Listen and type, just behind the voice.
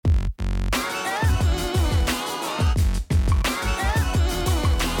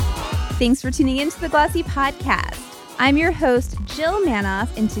Thanks for tuning into the Glossy Podcast. I'm your host, Jill Manoff,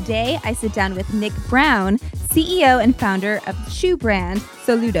 and today I sit down with Nick Brown, CEO and founder of the shoe brand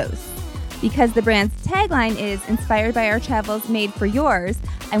Soludos. Because the brand's tagline is inspired by our travels made for yours,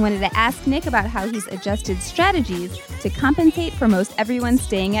 I wanted to ask Nick about how he's adjusted strategies to compensate for most everyone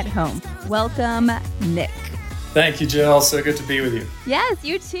staying at home. Welcome, Nick. Thank you, Jill. So good to be with you. Yes,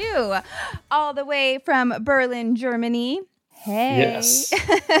 you too. All the way from Berlin, Germany. Hey. Yes.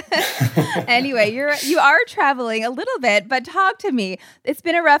 Anyway, you are traveling a little bit, but talk to me. It's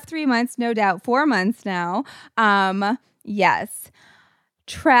been a rough 3 months, no doubt. 4 months now. Yes.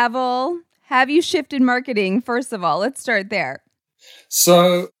 Travel. Have you shifted marketing? First of all, let's start there.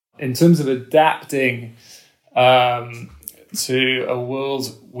 So in terms of adapting to a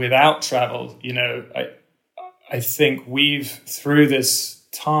world without travel, I think through this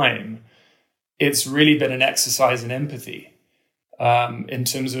time, it's really been an exercise in empathy. In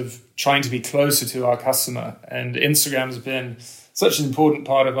terms of trying to be closer to our customer. And Instagram has been such an important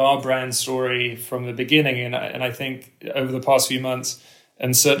part of our brand story from the beginning. And I think over the past few months,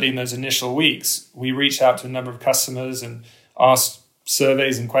 and certainly in those initial weeks, we reached out to a number of customers and asked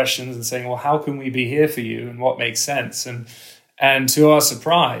surveys and questions and saying, well, how can we be here for you and what makes sense? And to our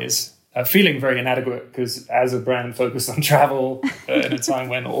surprise, feeling very inadequate because as a brand focused on travel in a time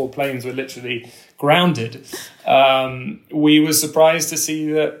when all planes were literally grounded, we were surprised to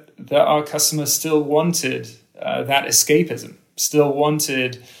see that our customers still wanted that escapism, still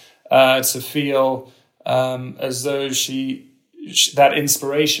wanted to feel as though that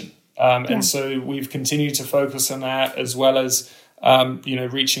inspiration. And so we've continued to focus on that as well as,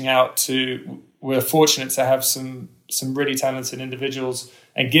 reaching out to, we're fortunate to have some really talented individuals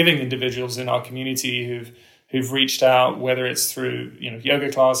and giving individuals in our community who've reached out, whether it's through yoga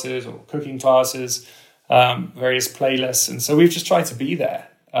classes or cooking classes, various playlists, and so we've just tried to be there,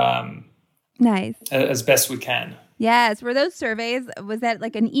 nice, as best we can. Yes, were those surveys? Was that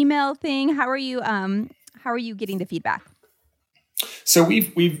like an email thing? How are you getting the feedback? So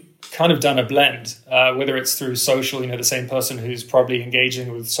we've kind of done a blend, whether it's through social, the same person who's probably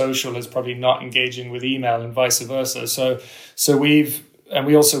engaging with social is probably not engaging with email and vice versa. So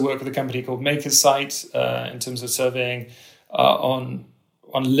we also work with a company called Maker's Site in terms of surveying on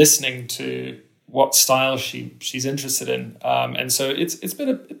listening to what style she's interested in. And so it's been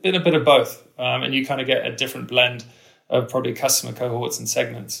a bit of both. And you kind of get a different blend of probably customer cohorts and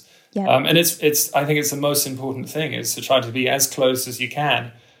segments. Yeah. And I think it's the most important thing is to try to be as close as you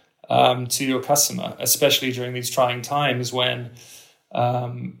can to your customer, especially during these trying times when,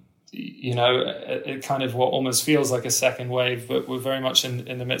 it kind of what almost feels like a second wave, but we're very much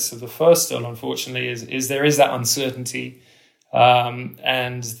in the midst of the first still, unfortunately, is there is that uncertainty.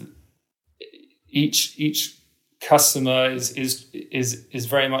 And each customer is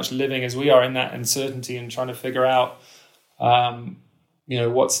very much living as we are in that uncertainty and trying to figure out,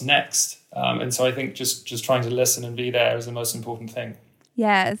 what's next. And so I think just trying to listen and be there is the most important thing.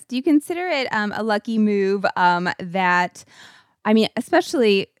 Yes. Do you consider it a lucky move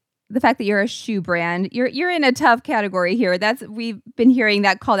especially the fact that you're a shoe brand, you're in a tough category here. We've been hearing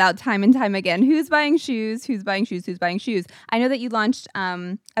that called out time and time again. Who's buying shoes? Who's buying shoes? Who's buying shoes? I know that you launched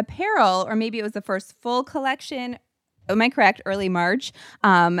apparel, or maybe it was the first full collection. Am I correct? Early March.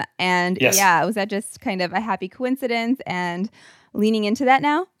 Yes. Yeah, was that just kind of a happy coincidence and leaning into that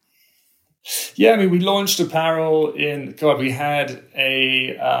now? Yeah, we launched apparel we had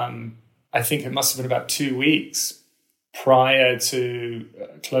I think it must have been about 2 weeks prior to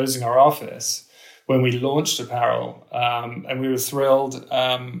closing our office when we launched apparel. And we were thrilled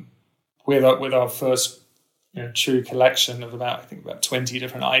with our first true collection of about 20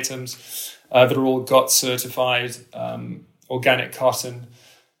 different items that are all GOTS certified, organic cotton.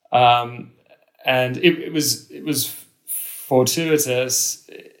 And it was fortuitous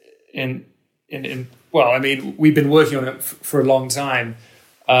we've been working on it for a long time,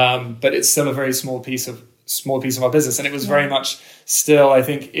 but it's still a very small piece of our business, and it was very much still. I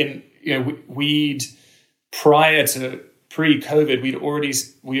think we'd prior to pre-COVID,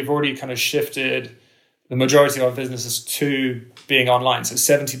 we have already kind of shifted the majority of our businesses to being online. So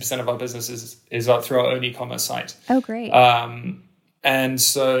 70% of our business is through our own e-commerce site. Oh, great! And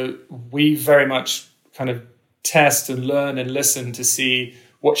so we very much kind of test and learn and listen to see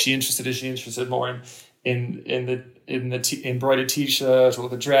what she's interested in. Is she interested more in the embroidered t-shirt or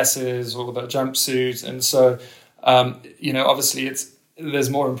the dresses or the jumpsuit? And so, obviously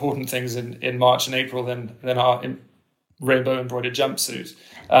there's more important things in March and April than our rainbow embroidered jumpsuit.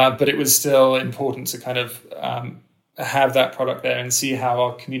 But it was still important to kind of have that product there and see how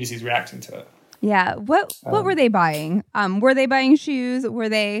our community is reacting to it. Yeah. What were they buying? Were they buying shoes? Were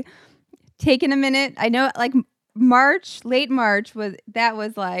they taken a minute? I know like late March was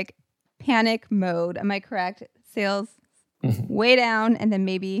like panic mode. Am I correct? Sales way down, and then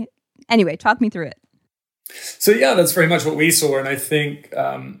anyway, talk me through it. So yeah, that's very much what we saw. And I think,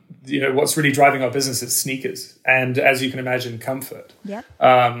 what's really driving our business is sneakers. And as you can imagine, comfort. Yeah.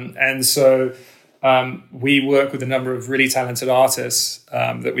 And so we work with a number of really talented artists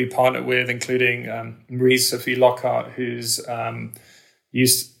that we partner with, including Marie-Sophie Lockhart, who's a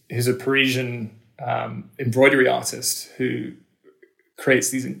Parisian embroidery artist who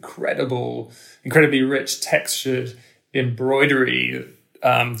creates these incredibly rich textured embroidery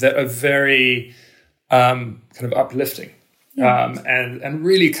that are very kind of uplifting and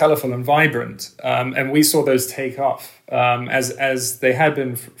really colorful and vibrant. And we saw those take off as they had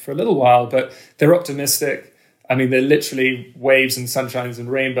been for a little while, but they're optimistic. I mean, they're literally waves and sunshines and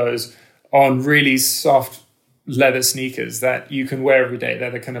rainbows on really soft leather sneakers that you can wear every day.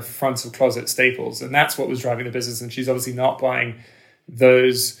 They're the kind of fronts of closet staples. And that's what was driving the business. And she's obviously not buying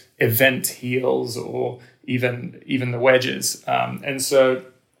those event heels or even the wedges. And so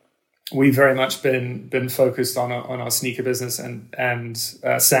we've very much been focused on our sneaker business and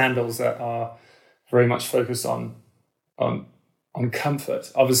sandals that are very much focused on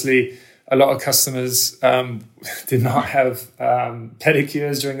comfort. Obviously, a lot of customers did not have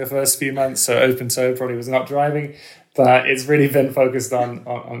pedicures during the first few months, so open toe probably was not driving, but it's really been focused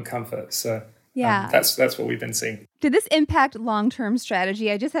on comfort. So yeah, that's what we've been seeing. Did this impact long-term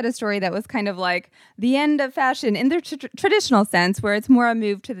strategy? I just had a story that was kind of like the end of fashion in the traditional sense, where it's more a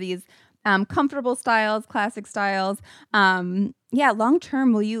move to these comfortable styles, classic styles.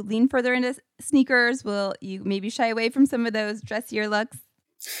 Long-term, will you lean further into sneakers? Will you maybe shy away from some of those dressier looks?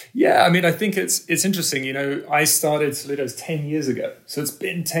 Yeah, I mean, I think it's interesting. I started Soludos 10 years ago, so it's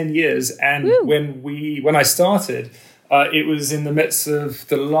been 10 years. And when I started, it was in the midst of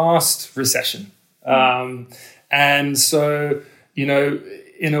the last recession. And so,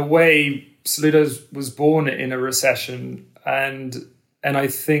 in a way, Soludos was born in a recession. And I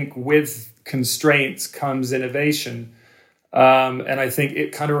think with constraints comes innovation. And I think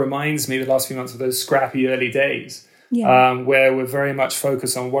it kind of reminds me the last few months of those scrappy early days. Yeah. Where we're very much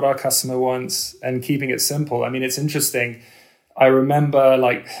focused on what our customer wants and keeping it simple. I mean, it's interesting. I remember,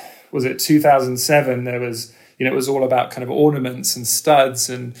 was it 2007? There was, it was all about kind of ornaments and studs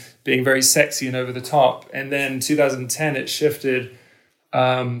and being very sexy and over the top. And then 2010, it shifted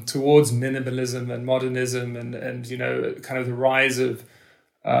towards minimalism and modernism and kind of the rise of,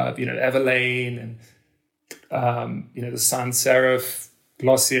 Everlane and, the sans serif,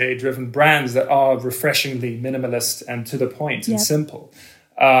 Glossier-driven brands that are refreshingly minimalist and to the point and simple.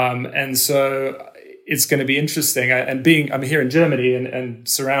 And so it's going to be interesting. I'm here in Germany and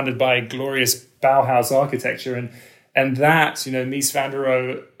surrounded by glorious Bauhaus architecture. And that, Mies van der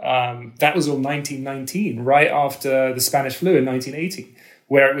Rohe, that was all 1919, right after the Spanish flu in 1980,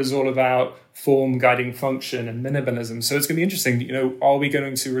 where it was all about form guiding function and minimalism. So it's going to be interesting. Are we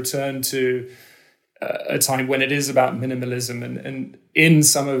going to return to a time when it is about minimalism? And in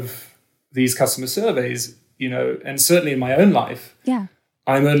some of these customer surveys, and certainly in my own life,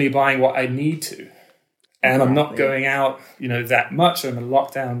 I'm only buying what I need to. And I'm not going out, that much. I'm in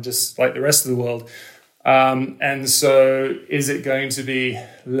lockdown just like the rest of the world. And so is it going to be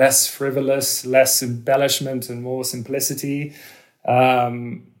less frivolous, less embellishment and more simplicity?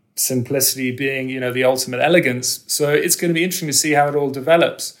 Simplicity being, the ultimate elegance. So it's going to be interesting to see how it all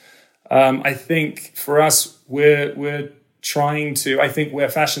develops. I think for us, we're trying to, I think where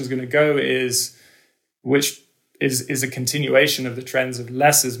fashion is going to go is a continuation of the trends of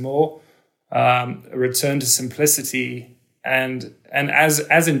less is more, a return to simplicity. And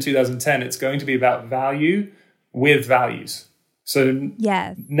as in 2010, it's going to be about value with values. So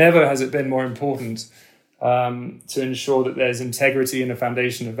never has it been more important to ensure that there's integrity and a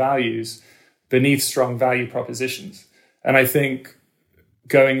foundation of values beneath strong value propositions. And I think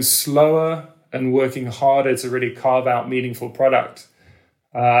going slower and working harder to really carve out meaningful product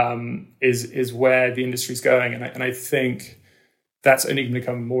is where the industry's going. And I think that's only going to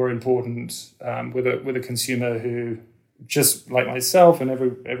become more important with a consumer who, just like myself and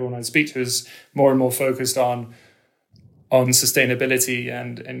everyone I speak to, is more and more focused on sustainability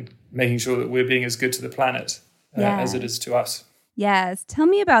and making sure that we're being as good to the planet as it is to us. Yes. Tell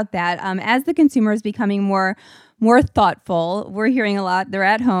me about that. As the consumer is becoming more thoughtful, we're hearing a lot. They're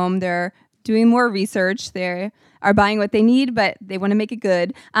at home. They're doing more research. They are buying what they need, but they want to make it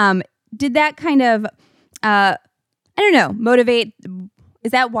good. Did that kind of, motivate?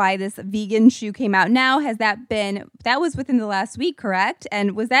 Is that why this vegan shoe came out now? That was within the last week, correct?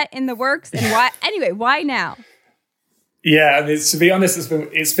 And was that in the works? And why? Anyway, why now? Yeah, I mean, to be honest,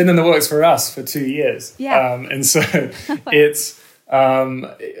 it's been in the works for us for 2 years. Yeah. And so it's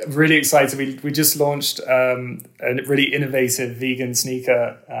really exciting. We just launched a really innovative vegan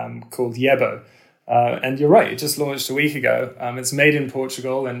sneaker called Yebo. And you're right, it just launched a week ago. It's made in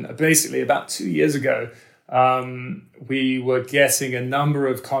Portugal. And basically about 2 years ago, we were getting a number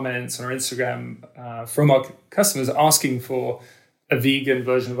of comments on our Instagram from our customers asking for a vegan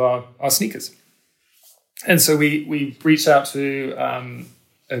version of our sneakers. And so we reached out to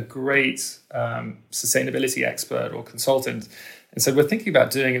a great sustainability expert or consultant and said, we're thinking about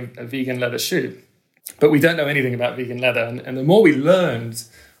doing a vegan leather shoe, but we don't know anything about vegan leather. And the more we learned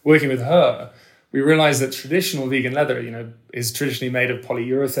working with her, we realized that traditional vegan leather, is traditionally made of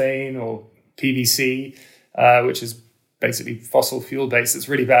polyurethane or PVC, which is basically fossil fuel based. It's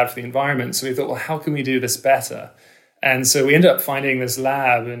really bad for the environment. So we thought, well, how can we do this better? And so we ended up finding this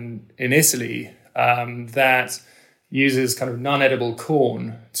lab in Italy that uses kind of non-edible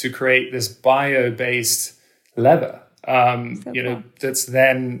corn to create this bio-based leather, cool. That's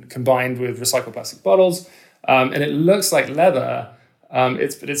then combined with recycled plastic bottles. And it looks like leather, but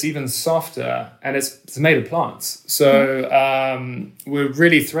it's even softer, and it's made of plants. So we're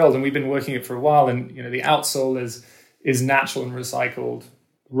really thrilled, and we've been working it for a while. And the outsole is natural and recycled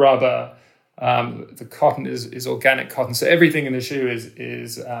rubber. The cotton is organic cotton. So everything in the shoe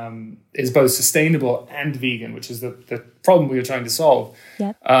is both sustainable and vegan, which is the problem we were trying to solve.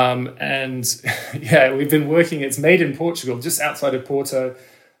 Yep. And yeah, we've been working. It's made in Portugal, just outside of Porto,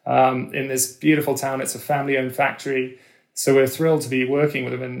 in this beautiful town. It's a family-owned factory. So we're thrilled to be working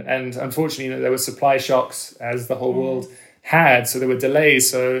with them. And unfortunately, there were supply shocks, as the whole world had. So there were delays.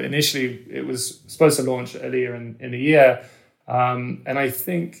 So initially, it was supposed to launch earlier in the year. And I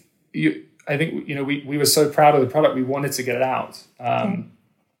think we were so proud of the product, we wanted to get it out.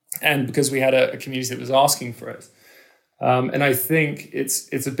 And because we had a community that was asking for it. And I think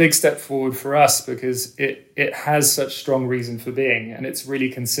it's a big step forward for us because it has such strong reason for being, and it's really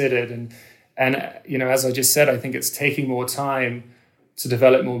considered. And as I just said, I think it's taking more time to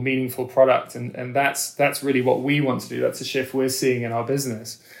develop more meaningful product. And that's really what we want to do. That's a shift we're seeing in our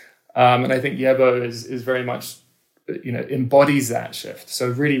business. And I think Yebo is very much, embodies that shift. So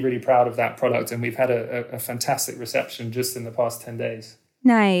really, really proud of that product. And we've had a fantastic reception just in the past 10 days.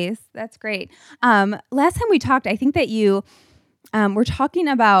 Nice. That's great. Last time we talked, I think that you were talking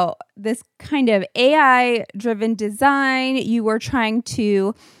about this kind of AI-driven design. You were trying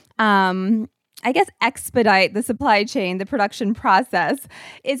to, expedite the supply chain, the production process.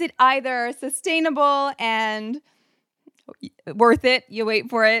 Is it either sustainable and worth it, you wait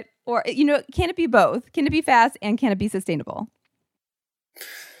for it, or, can it be both? Can it be fast and can it be sustainable?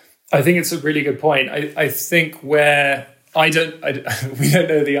 I think it's a really good point. I think where we don't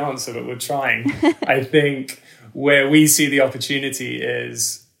know the answer, but we're trying. I think where we see the opportunity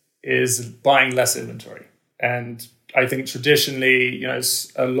is buying less inventory. And I think traditionally,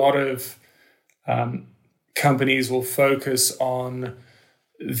 a lot of companies will focus on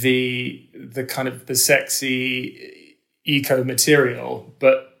the kind of the sexy eco material,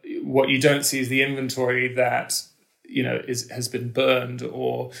 but what you don't see is the inventory that has been burned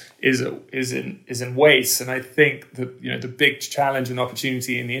or is in waste. And I think that the big challenge and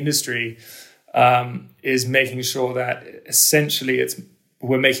opportunity in the industry is making sure that essentially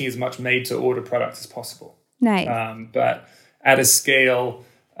we're making as much made to order product as possible. Nice. But at a scale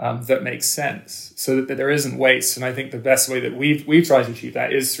that makes sense, so that there isn't waste. And I think the best way that we've tried to achieve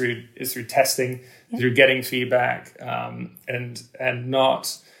that is through testing, through getting feedback, and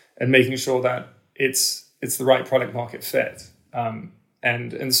making sure that it's the right product market fit.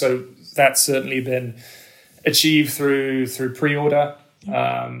 And so that's certainly been achieved through pre-order,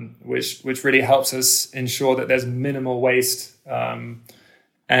 which really helps us ensure that there's minimal waste. So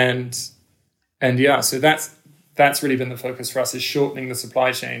that's really been the focus for us, is shortening the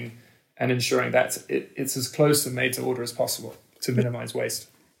supply chain and ensuring that it's as close to made to order as possible to minimize waste.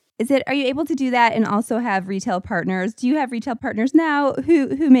 Are you able to do that and also have retail partners? Do you have retail partners now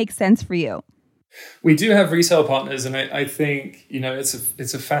who make sense for you? We do have retail partners, and I think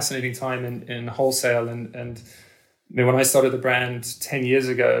it's a fascinating time in wholesale. And when I started the brand 10 years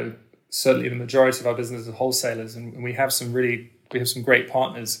ago, certainly the majority of our business is wholesalers, and we have some great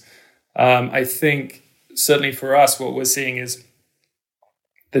partners. I think certainly for us, what we're seeing is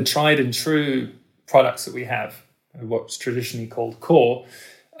the tried and true products that we have, what's traditionally called core,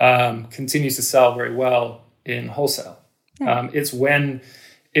 continues to sell very well in wholesale. Yeah.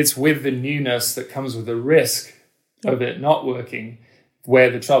 It's with the newness that comes with the risk of it not working where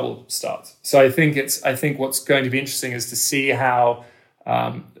the trouble starts. So I think what's going to be interesting is to see how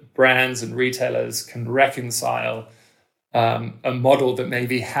brands and retailers can reconcile a model that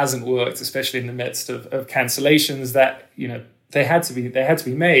maybe hasn't worked, especially in the midst of cancellations that, they had to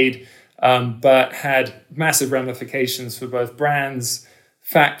be made, but had massive ramifications for both brands,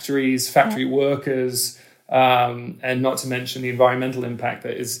 factory workers, and not to mention the environmental impact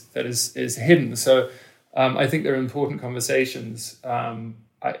that is hidden. So I think there are important conversations.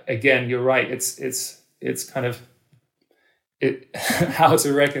 Again, you're right. It's kind of how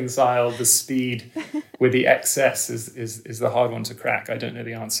to reconcile the speed with the excess is the hard one to crack. I don't know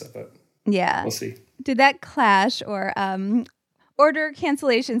the answer, but we'll see. Did that clash or order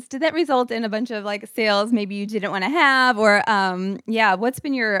cancellations, did that result in a bunch of like sales maybe you didn't want to have? Or what's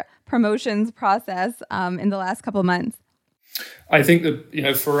been your promotions process in the last couple of months? I think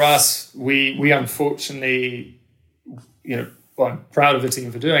that, for us, we unfortunately, I'm proud of the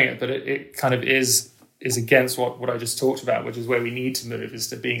team for doing it, but it kind of is against what I just talked about, which is where we need to move, is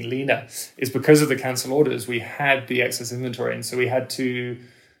to being leaner. It's because of the cancel orders, we had the excess inventory. And so we hosted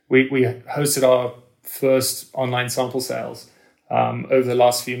our first online sample sales over the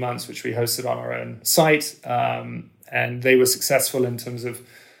last few months, which we hosted on our own site. And they were successful in terms of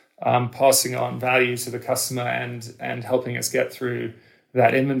passing on value to the customer and helping us get through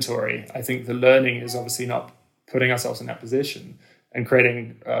that inventory. I think the learning is obviously not putting ourselves in that position and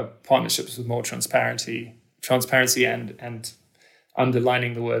creating partnerships with more transparency and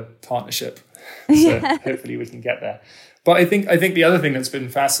underlining the word partnership. So hopefully we can get there. But I think the other thing that's been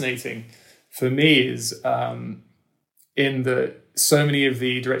fascinating for me is so many of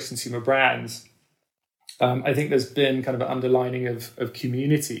the direct consumer brands, I think there's been kind of an underlining of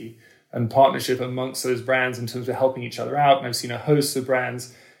community and partnership amongst those brands in terms of helping each other out. And I've seen a host of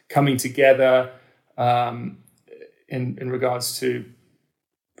brands coming together in regards to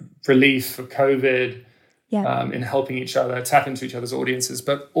relief for COVID, in helping each other tap into each other's audiences,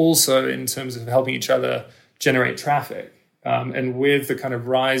 but also in terms of helping each other generate traffic. And with the kind of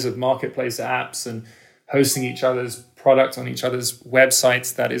rise of marketplace apps and hosting each other's product on each other's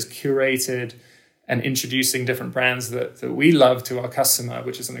websites that is curated and introducing different brands that we love to our customer,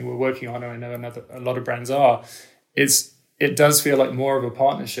 which is something we're working on, and I know a lot of brands are, it does feel like more of a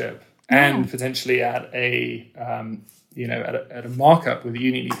partnership and potentially at a markup with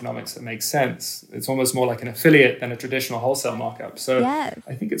unit economics that makes sense. It's almost more like an affiliate than a traditional wholesale markup. So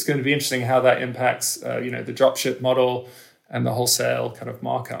I think it's going to be interesting how that impacts, the dropship model and the wholesale kind of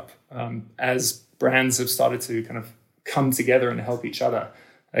markup as brands have started to kind of come together and help each other.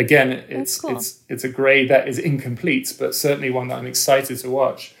 Again, it's a grade that is incomplete, but certainly one that I'm excited to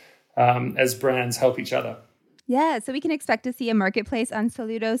watch as brands help each other. Yeah, so we can expect to see a marketplace on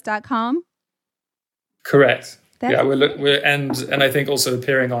Soludos.com? Correct. We're and I think also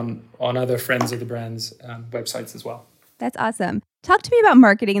appearing on other friends of the brand's websites as well. That's awesome. Talk to me about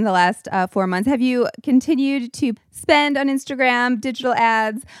marketing in the last 4 months. Have you continued to spend on Instagram, digital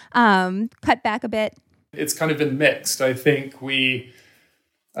ads, cut back a bit? It's kind of been mixed. I think we've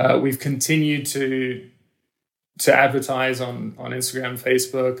continued to advertise on Instagram,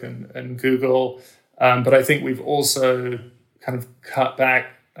 Facebook, and Google, but I think we've also kind of cut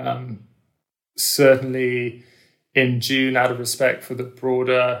back, certainly in June, out of respect for the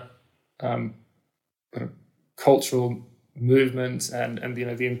broader kind of cultural movement and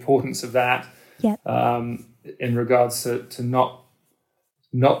the importance of that. In regards to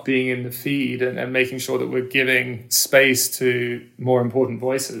not being in the feed and making sure that we're giving space to more important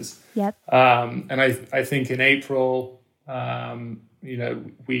voices. And I think in April,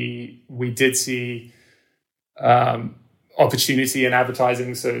 we did see opportunity in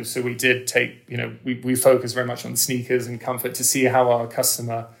advertising. So we did take, we focus very much on sneakers and comfort to see how our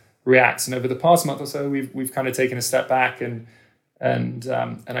customer reacts. And over the past month or so, we've kind of taken a step back and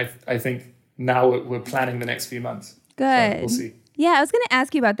I think now we're planning the next few months. Good. So we'll see. Yeah, I was going to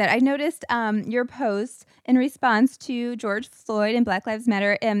ask you about that. I noticed your post in response to George Floyd and Black Lives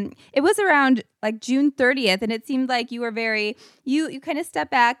Matter. It was around like June 30th, and it seemed like you were you kind of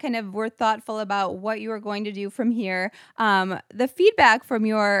stepped back, kind of were thoughtful about what you were going to do from here. The feedback from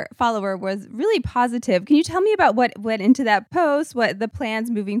your follower was really positive. Can you tell me about what went into that post, what the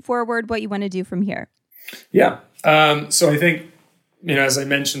plans moving forward, what you want to do from here? Yeah. So I think, as I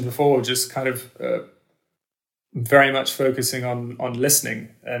mentioned before, just kind of very much focusing on listening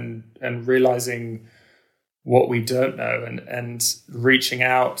and realizing what we don't know and reaching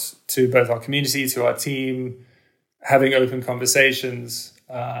out to both our community, to our team, having open conversations,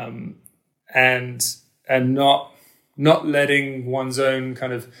 and not letting one's own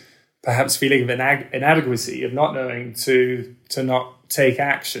kind of perhaps feeling of inadequacy of not knowing to not take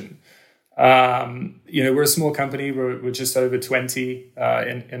action. We're a small company. We're just over 20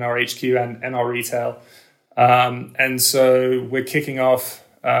 in our HQ and our retail. And so we're kicking off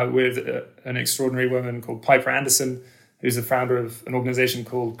with an extraordinary woman called Piper Anderson, who's the founder of an organization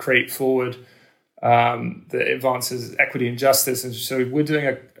called Create Forward, that advances equity and justice. And so we're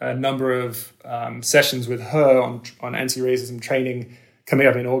doing a number of sessions with her on anti-racism training coming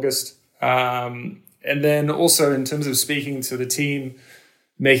up in August. And then also in terms of speaking to the team,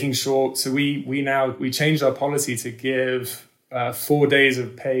 making sure, so we changed our policy to give 4 days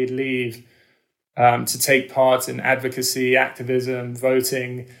of paid leave to take part in advocacy, activism,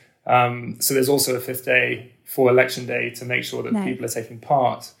 voting. So there's also a 5th day for election day to make sure that people are taking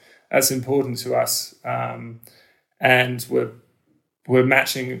part. That's important to us. And we're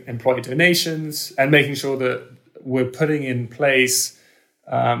matching employee donations and making sure that we're putting in place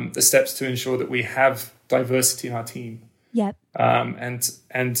the steps to ensure that we have diversity in our team. Yep.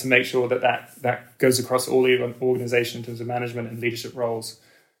 And to make sure that goes across all the organization in terms of management and leadership roles.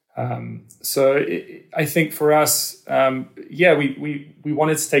 So I think for us, we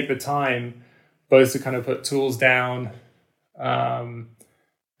wanted to take the time both to kind of put tools down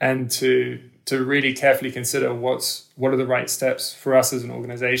and to really carefully consider what are the right steps for us as an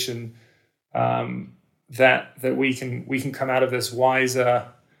organization that we can come out of this wiser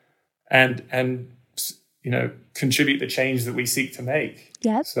and contribute the change that we seek to make.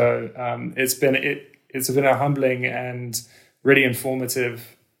 Yep. So it's been a humbling and really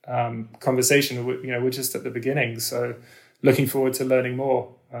informative conversation. We're just at the beginning, so looking forward to learning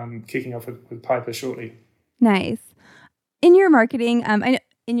more. Kicking off with Piper shortly. Nice. In your marketing, I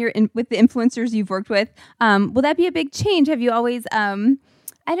know with the influencers you've worked with, will that be a big change? Have you always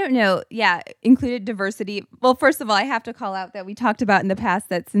included diversity? Well, first of all, I have to call out that we talked about in the past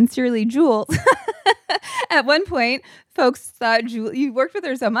that Sincerely Jules. At one point, folks thought you worked with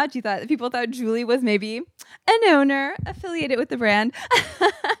her so much, people thought Julie was maybe an owner affiliated with the brand.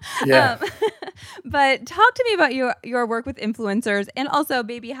 Yeah. But talk to me about your work with influencers and also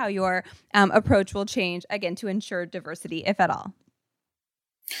maybe how your approach will change, again, to ensure diversity, if at all.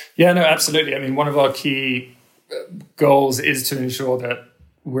 Yeah, no, absolutely. I mean, one of our key goals is to ensure that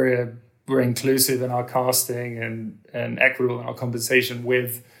we're inclusive in our casting and equitable in our compensation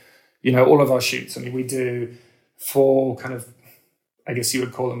with, all of our shoots. I mean, we do 4 kind of, I guess you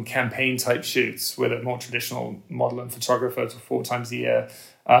would call them campaign type shoots with a more traditional model and photographer 4 times a year,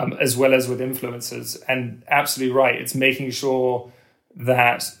 as well as with influencers. And absolutely right. It's making sure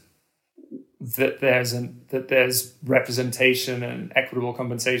that there's representation and equitable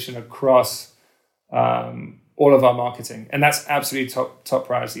compensation across all of our marketing, and that's absolutely top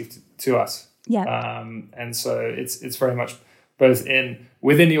priority to us. Yeah. And so it's very much both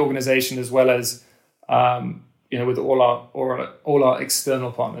within the organization as well as with all our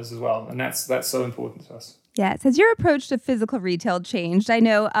external partners as well, and that's so important to us. Yes. Has your approach to physical retail changed? I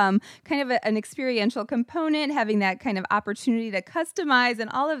know kind of an experiential component, having that kind of opportunity to customize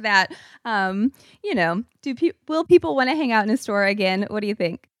and all of that. Will people want to hang out in a store again? What do you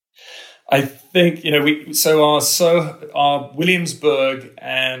think? I think, our Williamsburg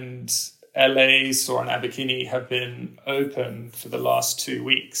and LA store in Abercrombie have been open for the last 2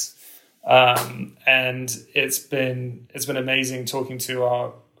 weeks. And it's been amazing talking to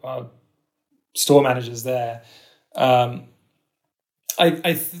our store managers there. I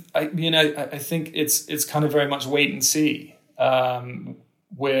think it's kind of very much wait and see.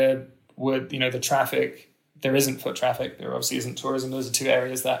 Where the traffic, there isn't foot traffic, there obviously isn't tourism. Those are 2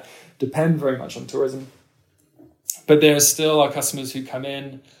 areas that depend very much on tourism. But there are still our customers who come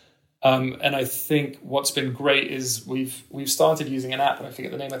in. And I think what's been great is we've started using an app, and I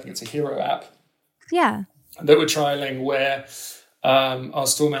forget the name, I think it's a Hero app. Yeah. That we're trialing where our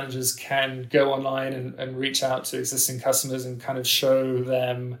store managers can go online and reach out to existing customers and kind of show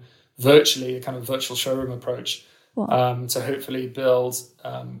them virtually a kind of virtual showroom approach. Wow. To hopefully build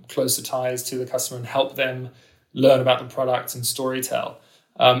closer ties to the customer and help them learn about the product and storytell.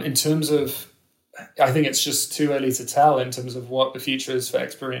 In terms of, I think it's just too early to tell in terms of what the future is for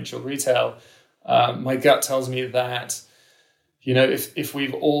experiential retail. My gut tells me that, if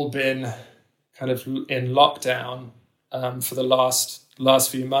we've all been kind of in lockdown for the last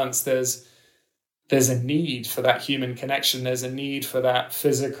few months, there's a need for that human connection. There's a need for that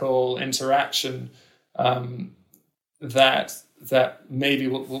physical interaction that maybe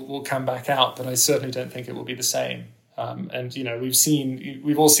will come back out, but I certainly don't think it will be the same. And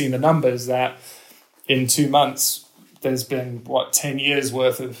we've all seen the numbers that in 2 months there's been 10 years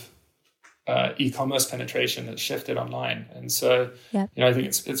worth of e-commerce penetration that's shifted online. And so I think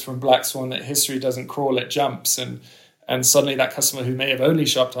it's from Black Swan that history doesn't crawl, it jumps, and suddenly that customer who may have only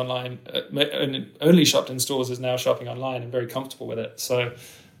shopped online, only shopped in stores, is now shopping online and very comfortable with it. So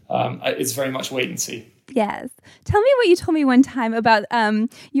it's very much wait and see. Yes. Tell me what you told me one time about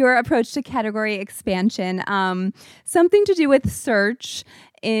your approach to category expansion. Something to do with search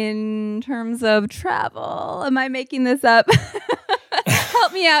in terms of travel. Am I making this up?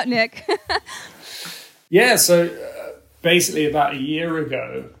 Help me out, Nick. Yeah, so basically about a year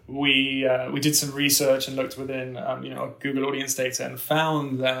ago, we did some research and looked within our Google audience data and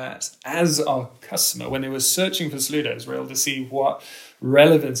found that as our customer, when they were searching for Soludos, we're able to see what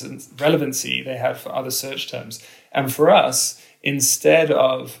relevancy they had for other search terms. And for us, instead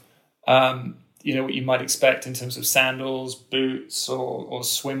of what you might expect in terms of sandals, boots, or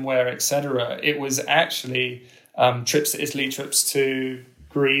swimwear, etc., it was actually trips to Italy, trips to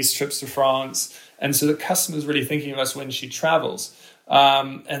Greece, trips to France. And so the customer's really thinking of us when she travels.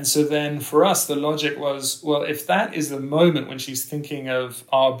 And so then for us, the logic was, well, if that is the moment when she's thinking of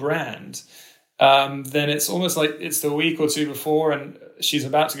our brand, then it's almost like it's the week or two before and she's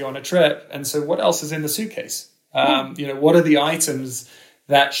about to go on a trip. And so what else is in the suitcase? What are the items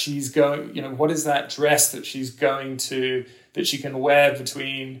that she's going, what is that dress that she's going to, that she can wear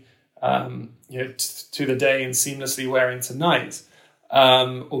between, to the day and seamlessly wearing tonight?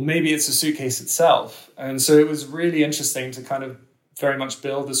 Or maybe it's a suitcase itself. And so it was really interesting to kind of very much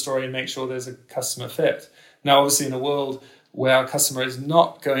build the story and make sure there's a customer fit. Now, obviously, in a world where our customer is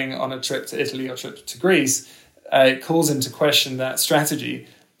not going on a trip to Italy or trip to Greece, it calls into question that strategy.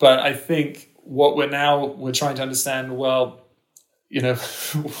 But I think what we're trying to understand, well,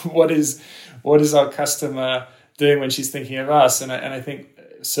 what is our customer doing when she's thinking of us? And I think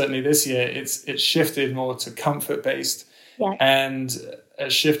certainly this year it's shifted more to comfort-based. Yeah. And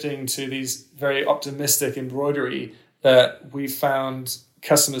shifting to these very optimistic embroidery that we found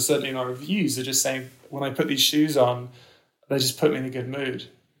customers, certainly in our reviews, are just saying, when I put these shoes on, they just put me in a good mood.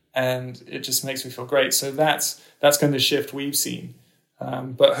 And it just makes me feel great. So that's kind of the shift we've seen.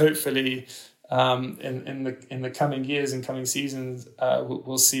 But hopefully in the coming years and coming seasons,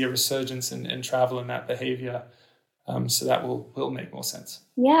 we'll see a resurgence in travel and that behavior. So that will make more sense.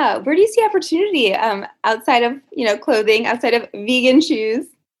 Yeah. Where do you see opportunity outside of, clothing, outside of vegan shoes?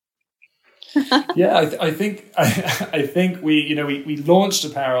 Yeah, I think we launched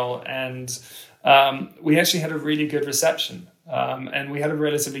apparel and we actually had a really good reception. And we had a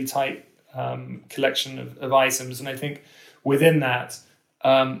relatively tight collection of items. And I think within that,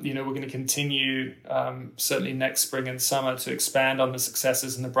 we're going to continue certainly next spring and summer to expand on the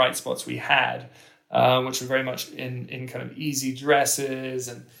successes and the bright spots we had. Which were very much in kind of easy dresses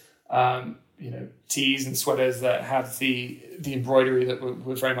and tees and sweaters that have the embroidery that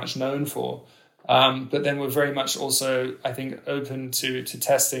we're very much known for. But then we're very much also, I think, open to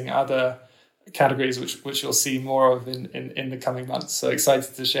testing other categories, which you'll see more of in the coming months. So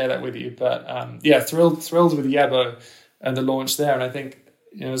excited to share that with you. But thrilled with Yebo and the launch there. And I think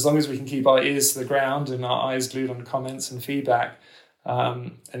as long as we can keep our ears to the ground and our eyes glued on comments and feedback,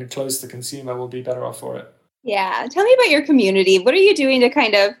 and close to the consumer, will be better off for it. Yeah. Tell me about your community. What are you doing to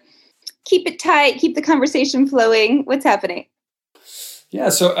kind of keep it tight, keep the conversation flowing? What's happening? Yeah.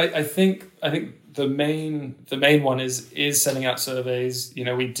 So I think the main one is sending out surveys.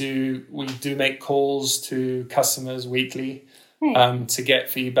 We do make calls to customers weekly, to get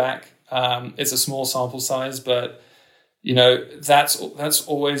feedback. It's a small sample size, but that's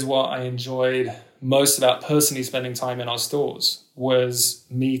always what I enjoyed most about personally spending time in our stores, was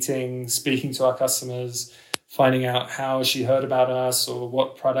meeting, speaking to our customers, finding out how she heard about us or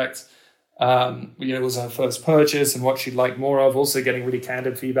what product was her first purchase and what she'd like more of. Also getting really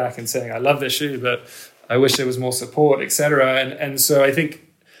candid feedback and saying, I love this shoe, but I wish there was more support, etc. And so I think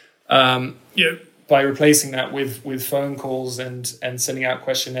by replacing that with phone calls and sending out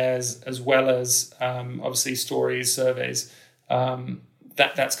questionnaires, as well as obviously stories, surveys,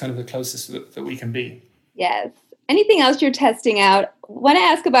 that's kind of the closest that we can be. Yes. Anything else you're testing out? I want to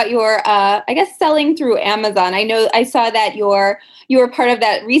ask about your, selling through Amazon. I know I saw that you were part of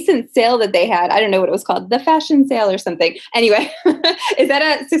that recent sale that they had. I don't know what it was called, the fashion sale or something. Anyway, is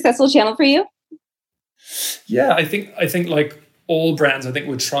that a successful channel for you? Yeah, I think like all brands, I think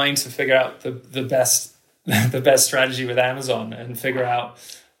we're trying to figure out the best strategy with Amazon and figure out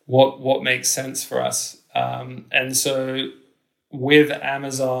what makes sense for us. And so with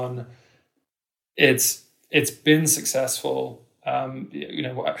Amazon, it's been successful.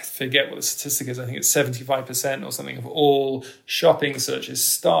 I forget what the statistic is. I think it's 75% or something of all shopping searches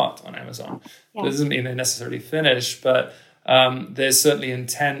start on Amazon. Yeah. That doesn't mean they necessarily finish, but there's certainly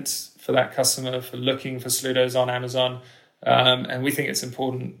intent for that customer for looking for Soludos on Amazon. And we think it's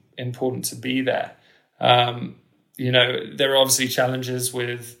important to be there. There are obviously challenges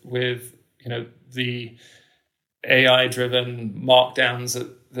with the AI-driven markdowns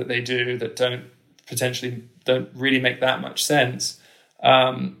that they do that potentially don't really make that much sense.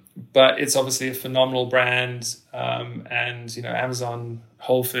 But it's obviously a phenomenal brand, and Amazon,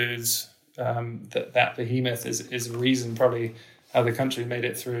 Whole Foods, that behemoth is a reason probably how the country made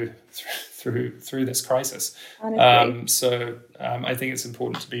it through this crisis. So I think it's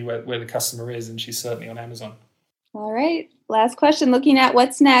important to be where the customer is, and she's certainly on Amazon. All right, last question. Looking at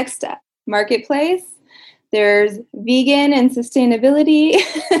what's next, marketplace. There's vegan and sustainability.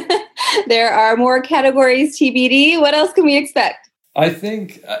 There are more categories TBD. What else can we expect? I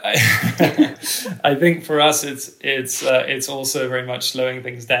think I think for us it's also very much slowing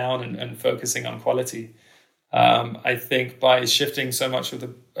things down and focusing on quality. I think by shifting so much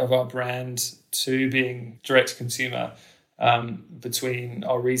of our brand to being direct to consumer, between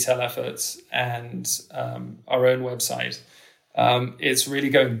our retail efforts and our own website, it's really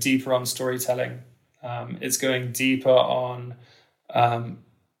going deeper on storytelling. It's going deeper on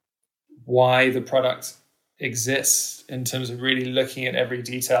why the product exists, in terms of really looking at every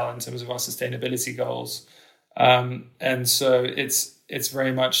detail in terms of our sustainability goals. And so it's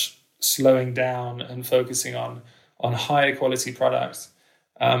very much slowing down and focusing on higher quality products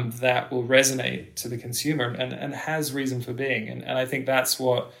that will resonate to the consumer and has reason for being. And I think that's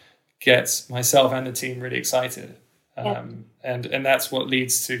what gets myself and the team really excited. And that's what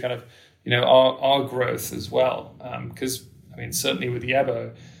leads to kind of, our growth as well. Because, certainly with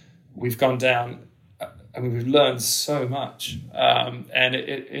Yebo, we've gone down, we've learned so much. And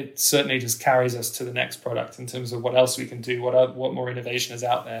it certainly just carries us to the next product in terms of what else we can do, what more innovation is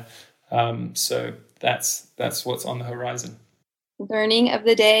out there. So that's what's on the horizon. Learning of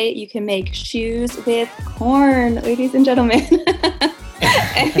the day, you can make shoes with corn, ladies and gentlemen.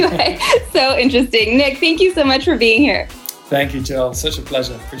 Anyway, so interesting. Nick, thank you so much for being here. Thank you, Jill. Such a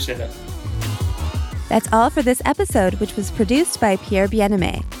pleasure. Appreciate it. That's all for this episode, which was produced by Pierre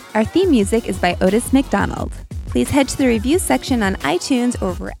Bien-Aimé. Our theme music is by Otis McDonald. Please head to the review section on iTunes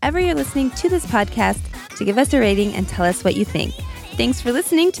or wherever you're listening to this podcast to give us a rating and tell us what you think. Thanks for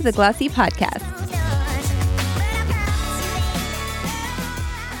listening to the Glossy Podcast.